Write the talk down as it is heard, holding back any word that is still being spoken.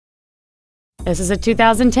This is a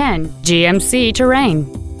 2010 GMC Terrain.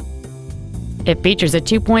 It features a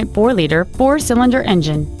 2.4-liter four-cylinder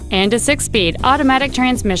engine and a 6-speed automatic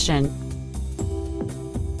transmission.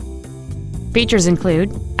 Features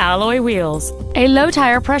include alloy wheels, a low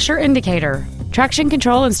tire pressure indicator, traction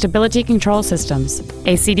control and stability control systems,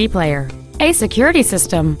 a CD player, a security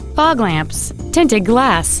system, fog lamps, tinted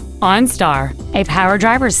glass, OnStar, a power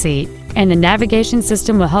driver's seat, and the navigation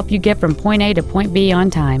system will help you get from point A to point B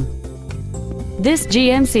on time. This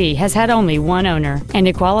GMC has had only one owner, and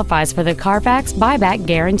it qualifies for the Carfax buyback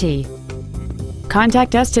guarantee.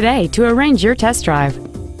 Contact us today to arrange your test drive.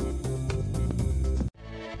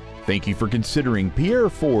 Thank you for considering Pierre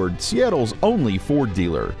Ford, Seattle's only Ford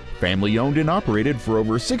dealer. Family owned and operated for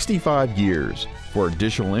over 65 years. For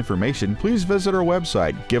additional information, please visit our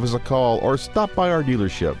website, give us a call, or stop by our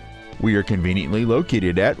dealership. We are conveniently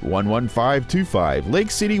located at 11525 Lake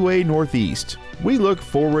City Way Northeast. We look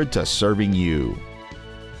forward to serving you.